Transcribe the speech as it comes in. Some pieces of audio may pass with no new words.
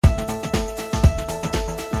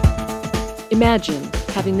Imagine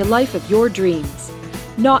having the life of your dreams.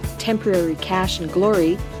 Not temporary cash and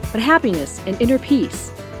glory, but happiness and inner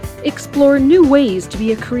peace. Explore new ways to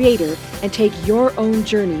be a creator and take your own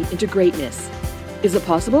journey into greatness. Is it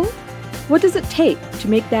possible? What does it take to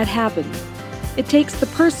make that happen? It takes the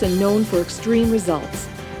person known for extreme results.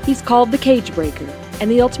 He's called the cage breaker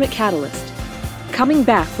and the ultimate catalyst. Coming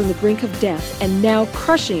back from the brink of death and now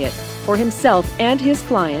crushing it for himself and his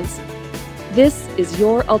clients, this is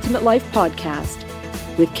Your Ultimate Life Podcast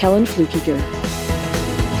with Kellen Flukiger.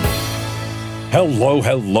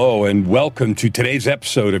 Hello, and welcome to today's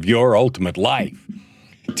episode of Your Ultimate Life.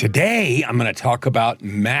 Today, I'm going to talk about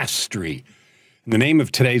mastery. The name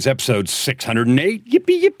of today's episode, 608,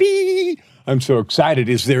 yippee. I'm so excited,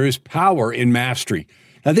 there is power in mastery.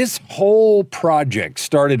 Now, this whole project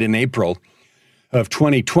started in April of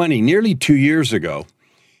 2020, nearly 2 years ago.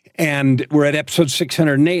 And we're at episode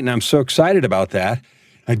 608, and I'm so excited about that.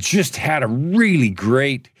 I just had a really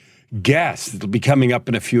great guest that'll be coming up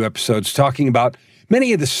in a few episodes talking about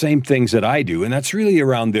many of the same things that I do, and that's really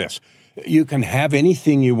around this. You can have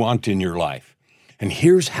anything you want in your life. And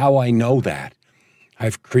here's how I know that.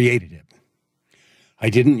 I've created it. I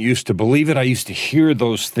didn't used to believe it. I used to hear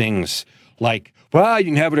those things like, well, you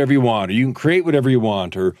can have whatever you want, or you can create whatever you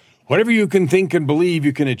want, or whatever you can think and believe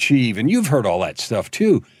you can achieve. And you've heard all that stuff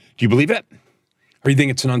too. Do you believe it? Or you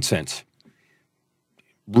think it's nonsense?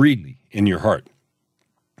 Really, in your heart?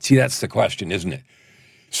 See, that's the question, isn't it?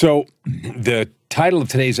 So the title of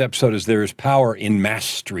today's episode is There is Power in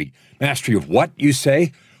Mastery. Mastery of what, you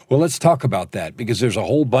say? Well, let's talk about that, because there's a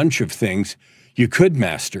whole bunch of things you could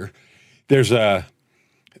master. There's a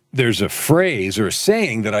phrase or a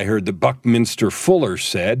saying that I heard that Buckminster Fuller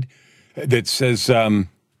said that says,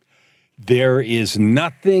 there is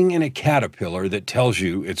nothing in a caterpillar that tells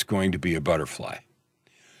you it's going to be a butterfly.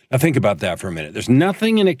 Now think about that for a minute. There's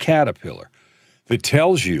nothing in a caterpillar that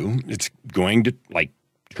tells you it's going to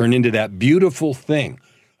turn into that beautiful thing,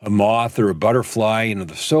 a moth or a butterfly.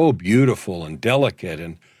 They're so beautiful and delicate,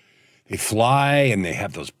 and they fly and they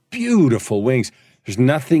have those beautiful wings. There's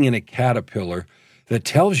nothing in a caterpillar that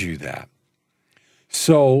tells you that.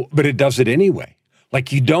 So, but it does it anyway.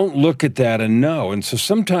 You don't look at that and know. And so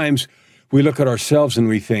sometimes we look at ourselves and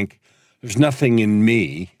we think, there's nothing in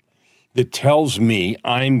me that tells me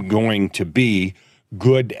I'm going to be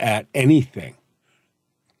good at anything.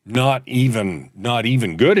 Not even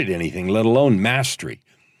good at anything, let alone mastery.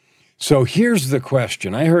 So here's the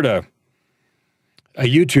question. I heard a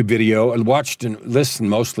YouTube video, I watched and listened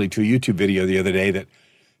mostly to a YouTube video the other day that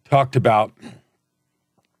talked about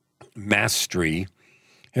mastery.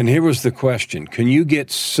 And here was the question. Can you get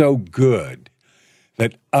so good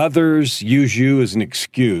that others use you as an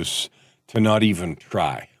excuse to not even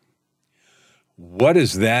try? What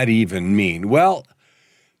does that even mean? Well,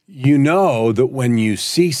 you know that when you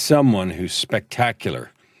see someone who's spectacular,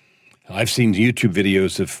 I've seen YouTube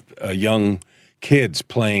videos of young kids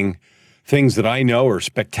playing things that I know are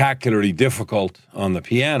spectacularly difficult on the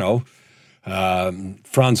piano.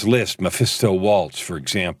 Franz Liszt, Mephisto Waltz, for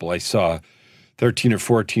example. I saw a 13 or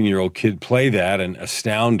 14-year-old kid play that, and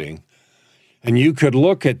astounding. And you could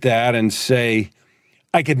look at that and say,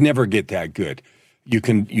 I could never get that good. You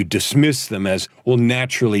dismiss them as, well,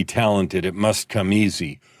 naturally talented, it must come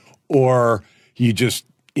easy. Or you just,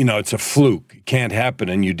 it's a fluke, it can't happen,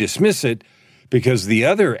 and you dismiss it because the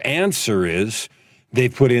other answer is they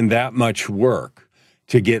put in that much work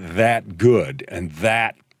to get that good and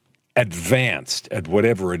that advanced at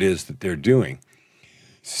whatever it is that they're doing.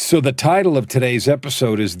 So the title of today's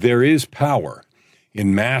episode is There is Power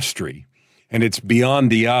in Mastery. And it's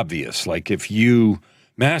beyond the obvious. If you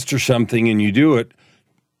master something and you do it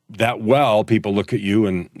that well, people look at you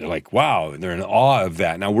and they're like, wow, they're in awe of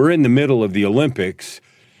that. Now, we're in the middle of the Olympics,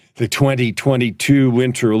 the 2022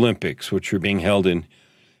 Winter Olympics, which are being held in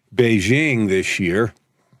Beijing this year.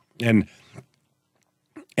 And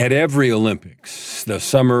at every Olympics, the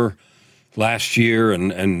summer last year,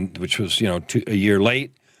 and which was, a year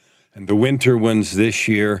late, and the winter ones this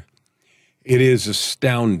year, it is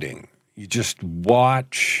astounding. You just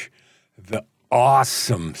watch the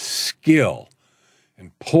awesome skill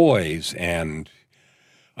and poise and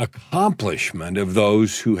accomplishment of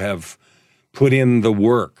those who have put in the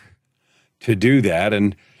work to do that.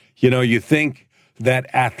 And, you think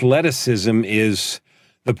that athleticism is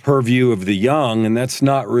the purview of the young, and that's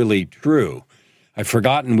not really true. I've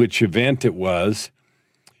forgotten which event it was.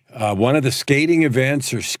 One of the skating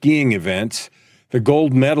events or skiing events, the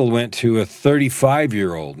gold medal went to a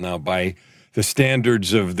 35-year-old. Now, by the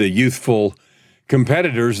standards of the youthful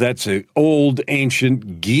competitors, that's an old,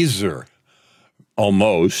 ancient geezer,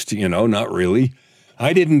 almost, not really.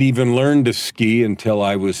 I didn't even learn to ski until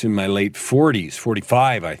I was in my late 40s,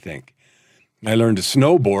 45, I think. I learned to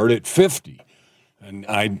snowboard at 50. And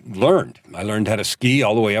I learned how to ski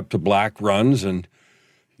all the way up to black runs. And,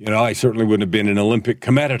 I certainly wouldn't have been an Olympic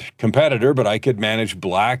competitor, but I could manage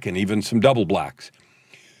black and even some double blacks.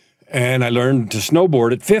 And I learned to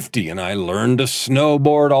snowboard at 50, and I learned to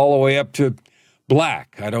snowboard all the way up to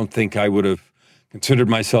black. I don't think I would have considered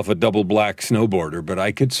myself a double black snowboarder, but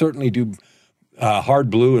I could certainly do hard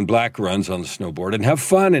blue and black runs on the snowboard and have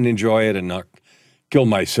fun and enjoy it and not kill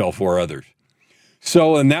myself or others.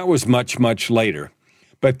 So, and that was much, much later.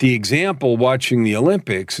 But the example watching the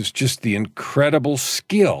Olympics is just the incredible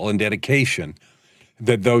skill and dedication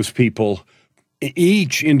that those people,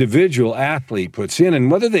 each individual athlete puts in,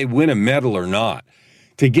 and whether they win a medal or not,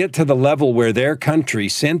 to get to the level where their country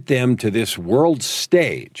sent them to this world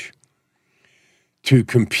stage to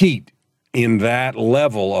compete in that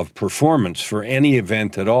level of performance for any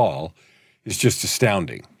event at all is just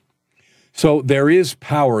astounding. So there is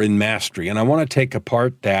power in mastery, and I want to take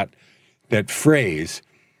apart that phrase.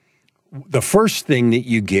 The first thing that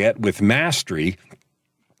you get with mastery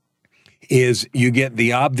is you get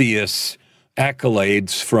the obvious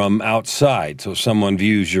accolades from outside. So someone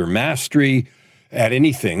views your mastery at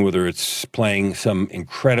anything, whether it's playing some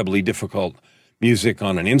incredibly difficult music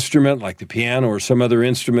on an instrument like the piano or some other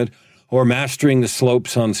instrument, or mastering the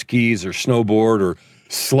slopes on skis or snowboard or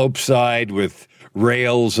slope side with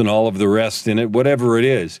rails and all of the rest in it, whatever it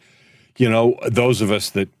is. Those of us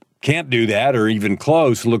that can't do that or even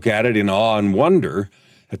close look at it in awe and wonder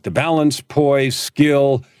at the balance, poise,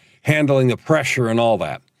 skill, handling the pressure and all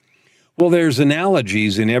that. Well, there's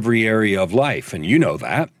analogies in every area of life, and you know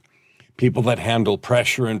that. People that handle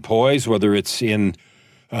pressure and poise, whether it's in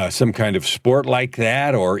some kind of sport like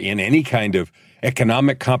that or in any kind of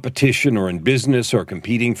economic competition or in business or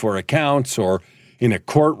competing for accounts or in a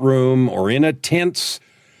courtroom or in a tense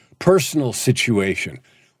personal situation.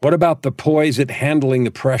 What about the poise at handling the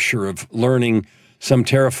pressure of learning some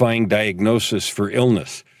terrifying diagnosis for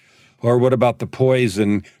illness? Or what about the poise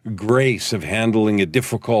and grace of handling a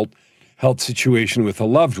difficult health situation with a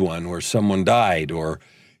loved one where someone died or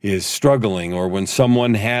is struggling, or when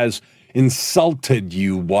someone has insulted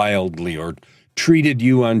you wildly or treated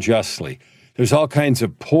you unjustly? There's all kinds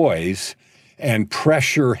of poise and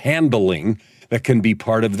pressure handling that can be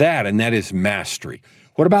part of that, and that is mastery.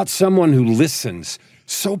 What about someone who listens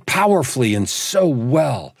so powerfully and so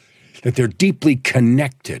well that they're deeply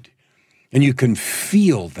connected, and you can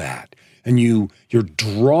feel that, and you're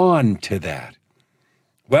drawn to that?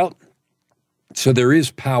 Well, so there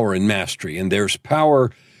is power in mastery, and there's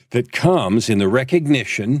power that comes in the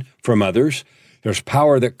recognition from others. There's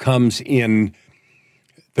power that comes in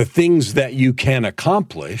the things that you can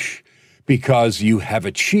accomplish because you have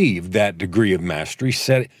achieved that degree of mastery,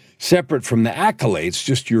 separate from the accolades,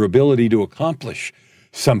 just your ability to accomplish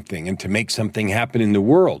something and to make something happen in the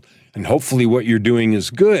world. And hopefully what you're doing is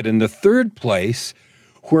good. And the third place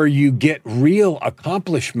where you get real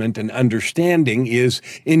accomplishment and understanding is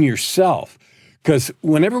in yourself. Because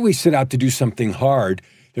whenever we set out to do something hard,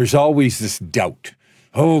 there's always this doubt.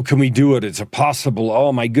 Oh, can we do it? Is it possible? Oh,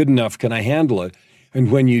 am I good enough? Can I handle it? And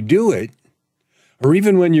when you do it, or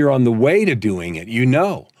even when you're on the way to doing it,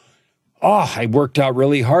 oh, I worked out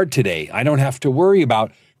really hard today. I don't have to worry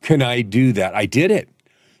about, can I do that? I did it.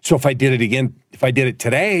 So if I did it again, if I did it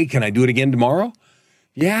today, can I do it again tomorrow?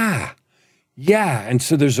 Yeah. And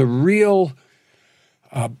so there's a real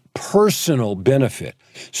personal benefit.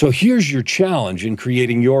 So here's your challenge in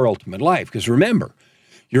creating your ultimate life. Because remember,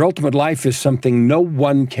 your ultimate life is something no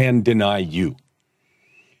one can deny you.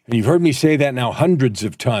 And you've heard me say that now hundreds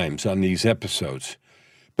of times on these episodes.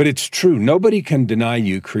 But it's true. Nobody can deny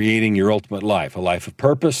you creating your ultimate life, a life of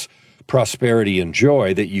purpose, prosperity, and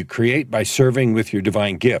joy that you create by serving with your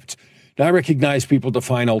divine gifts. Now, I recognize people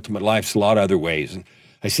define ultimate lives a lot of other ways. And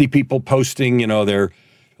I see people posting, their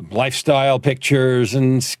lifestyle pictures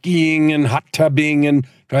and skiing and hot tubbing and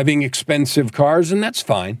driving expensive cars, and that's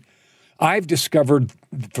fine. I've discovered,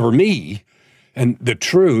 for me, and the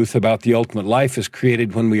truth about the ultimate life is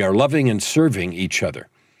created when we are loving and serving each other.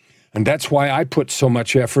 And that's why I put so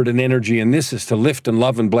much effort and energy in this, is to lift and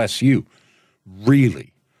love and bless you.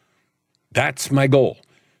 Really. That's my goal,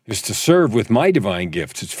 is to serve with my divine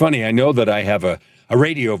gifts. It's funny, I know that I have a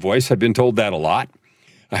radio voice. I've been told that a lot.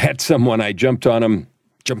 I had someone, I jumped on a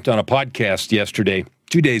podcast yesterday,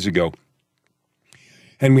 2 days ago,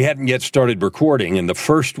 and we hadn't yet started recording, and the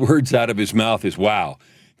first words out of his mouth is, wow,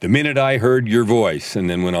 the minute I heard your voice, and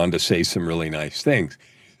then went on to say some really nice things.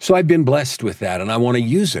 So I've been blessed with that, and I want to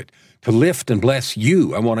use it to lift and bless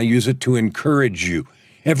you. I want to use it to encourage you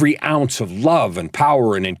every ounce of love and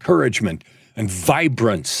power and encouragement and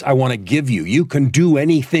vibrance I want to give you. You can do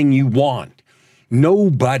anything you want.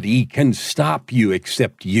 Nobody can stop you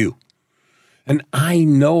except you. And I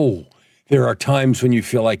know there are times when you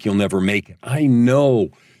feel like you'll never make it. I know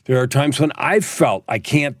there are times when I've felt I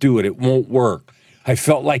can't do it, it won't work. I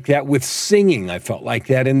felt like that with singing. I felt like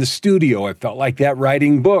that in the studio. I felt like that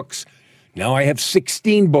writing books. Now I have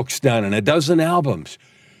 16 books done and a dozen albums.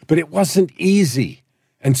 But it wasn't easy.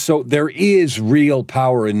 And so there is real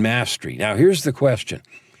power in mastery. Now, here's the question.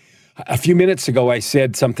 A few minutes ago, I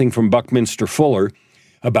said something from Buckminster Fuller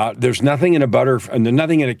about there's nothing in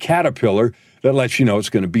a caterpillar that lets you know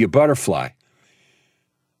it's going to be a butterfly.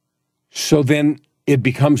 So then it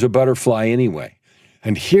becomes a butterfly anyway.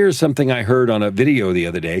 And here's something I heard on a video the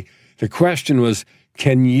other day. The question was,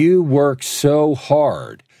 can you work so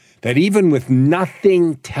hard that even with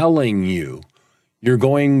nothing telling you you're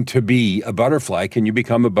going to be a butterfly, can you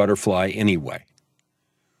become a butterfly anyway?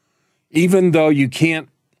 Even though you can't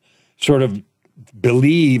sort of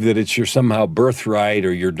believe that it's your somehow birthright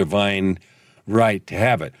or your divine right to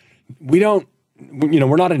have it. We're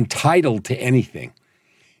not entitled to anything.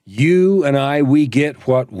 You and I, we get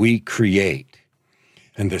what we create.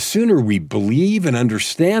 And the sooner we believe and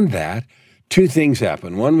understand that, two things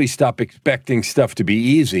happen. One, we stop expecting stuff to be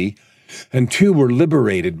easy. And two, we're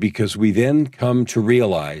liberated because we then come to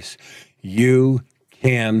realize you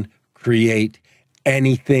can create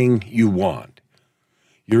anything you want.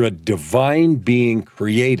 You're a divine being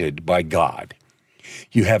created by God.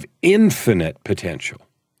 You have infinite potential.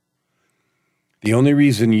 The only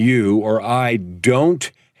reason you or I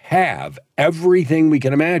don't have everything we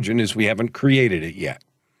can imagine is we haven't created it yet.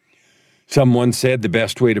 Someone said the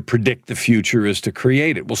best way to predict the future is to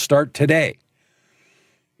create it. We'll start today.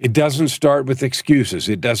 It doesn't start with excuses.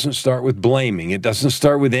 It doesn't start with blaming. It doesn't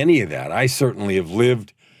start with any of that. I certainly have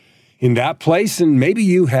lived in that place, and maybe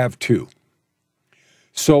you have too.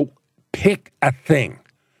 So pick a thing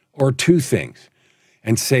or two things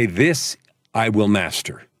and say, this I will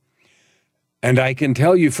master. And I can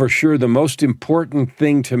tell you for sure the most important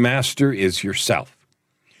thing to master is yourself,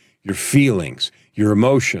 your feelings, your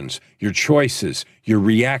emotions, your choices, your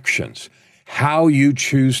reactions, how you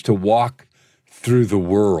choose to walk through the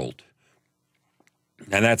world.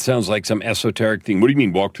 Now that sounds like some esoteric thing. What do you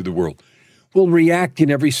mean walk through the world? Well, react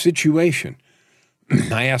in every situation.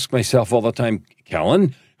 I ask myself all the time,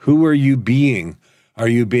 Kellen, who are you being? Are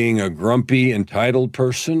you being a grumpy, entitled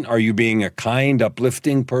person? Are you being a kind,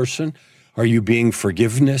 uplifting person? Are you being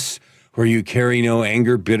forgiveness? Or you carry no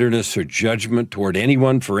anger, bitterness, or judgment toward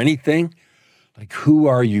anyone for anything? Like, who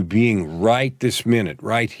are you being right this minute,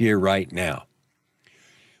 right here, right now?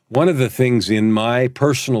 One of the things in my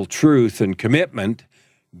personal truth and commitment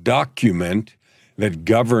document that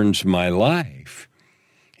governs my life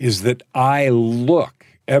is that I look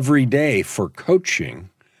every day for coaching,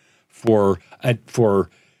 for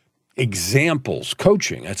examples.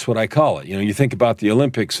 Coaching, that's what I call it. You think about the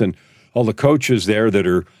Olympics and all the coaches there that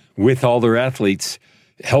are with all their athletes,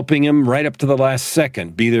 helping them right up to the last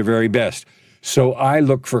second be their very best. So I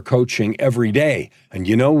look for coaching every day. And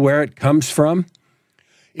you know where it comes from?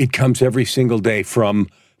 It comes every single day from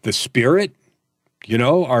the Spirit,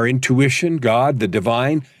 our intuition, God, the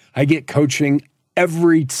divine. I get coaching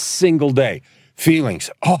every single day. Feelings,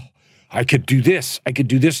 I could do this. I could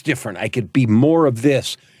do this different. I could be more of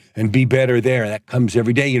this and be better there. That comes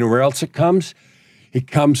every day. You know where else it comes? It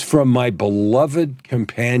comes from my beloved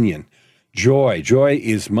companion, Joy. Joy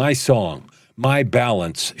is my song, my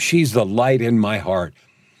balance. She's the light in my heart.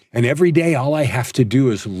 And every day, all I have to do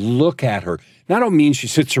is look at her. And I don't mean she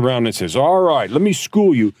sits around and says, all right, let me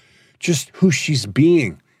school you. Just who she's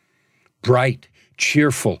being. Bright,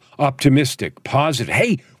 cheerful, optimistic, positive.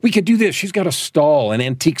 Hey, we could do this. She's got a stall, an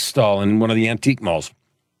antique stall in one of the antique malls.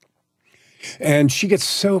 And she gets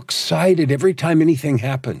so excited every time anything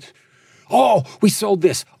happens. Oh, we sold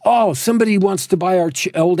this. Oh, somebody wants to buy our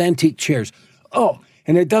old antique chairs. Oh,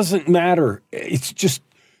 and it doesn't matter. It's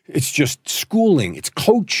just schooling. It's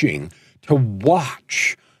coaching to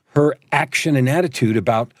watch her action and attitude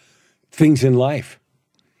about things in life.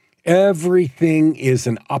 Everything is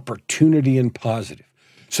an opportunity and positive.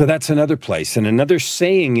 So that's another place. And another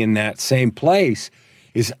saying in that same place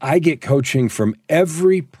is I get coaching from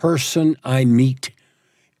every person I meet.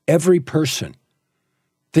 Every person.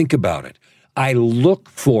 Think about it. I look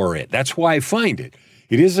for it. That's why I find it.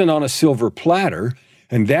 It isn't on a silver platter.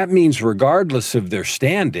 And that means regardless of their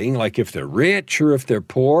standing, like if they're rich or if they're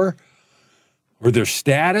poor, or their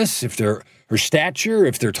status, if they're her stature,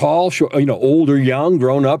 if they're tall, old or young,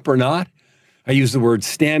 grown up or not. I use the word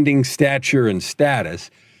standing, stature, and status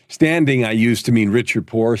Standing, I use to mean rich or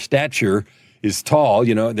poor. Stature is tall,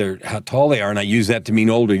 how tall they are, and I use that to mean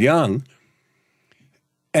old or young.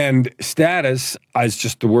 And status is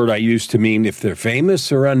just the word I use to mean if they're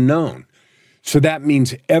famous or unknown. So that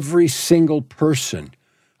means every single person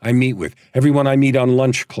I meet with, everyone I meet on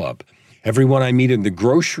Lunch Club, everyone I meet in the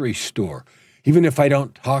grocery store, even if I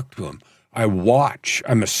don't talk to them, I watch.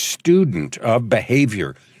 I'm a student of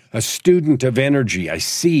behavior, a student of energy. I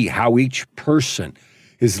see how each person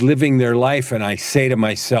is living their life, and I say to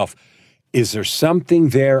myself, is there something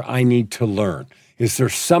there I need to learn? Is there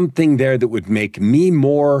something there that would make me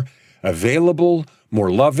more available,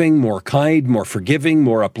 more loving, more kind, more forgiving,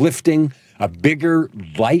 more uplifting, a bigger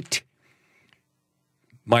light?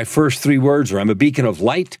 My first 3 words are I'm a beacon of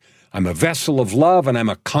light, I'm a vessel of love, and I'm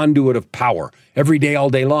a conduit of power every day,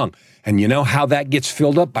 all day long. And you know how that gets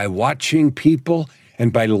filled up? By watching people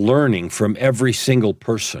and by learning from every single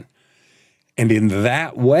person. And in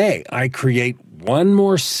that way, I create one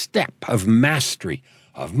more step of mastery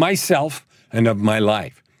of myself and of my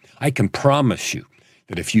life. I can promise you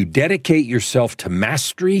that if you dedicate yourself to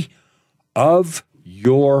mastery of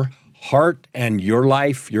your heart and your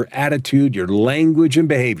life, your attitude, your language and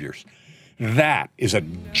behaviors, that is a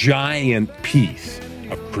giant piece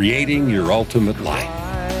of creating your ultimate life.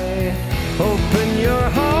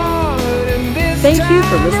 Thank you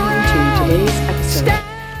for listening to today's episode.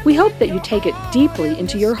 We hope that you take it deeply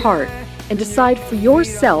into your heart and decide for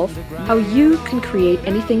yourself how you can create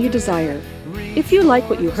anything you desire. If you like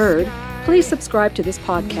what you heard, please subscribe to this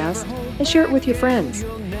podcast and share it with your friends.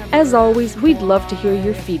 As always, we'd love to hear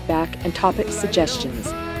your feedback and topic suggestions.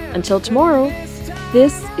 Until tomorrow,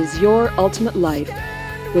 this is Your Ultimate Life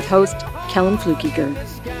with host Kellen Flukiger.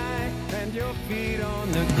 Stand with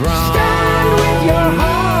your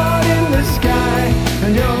heart in the sky.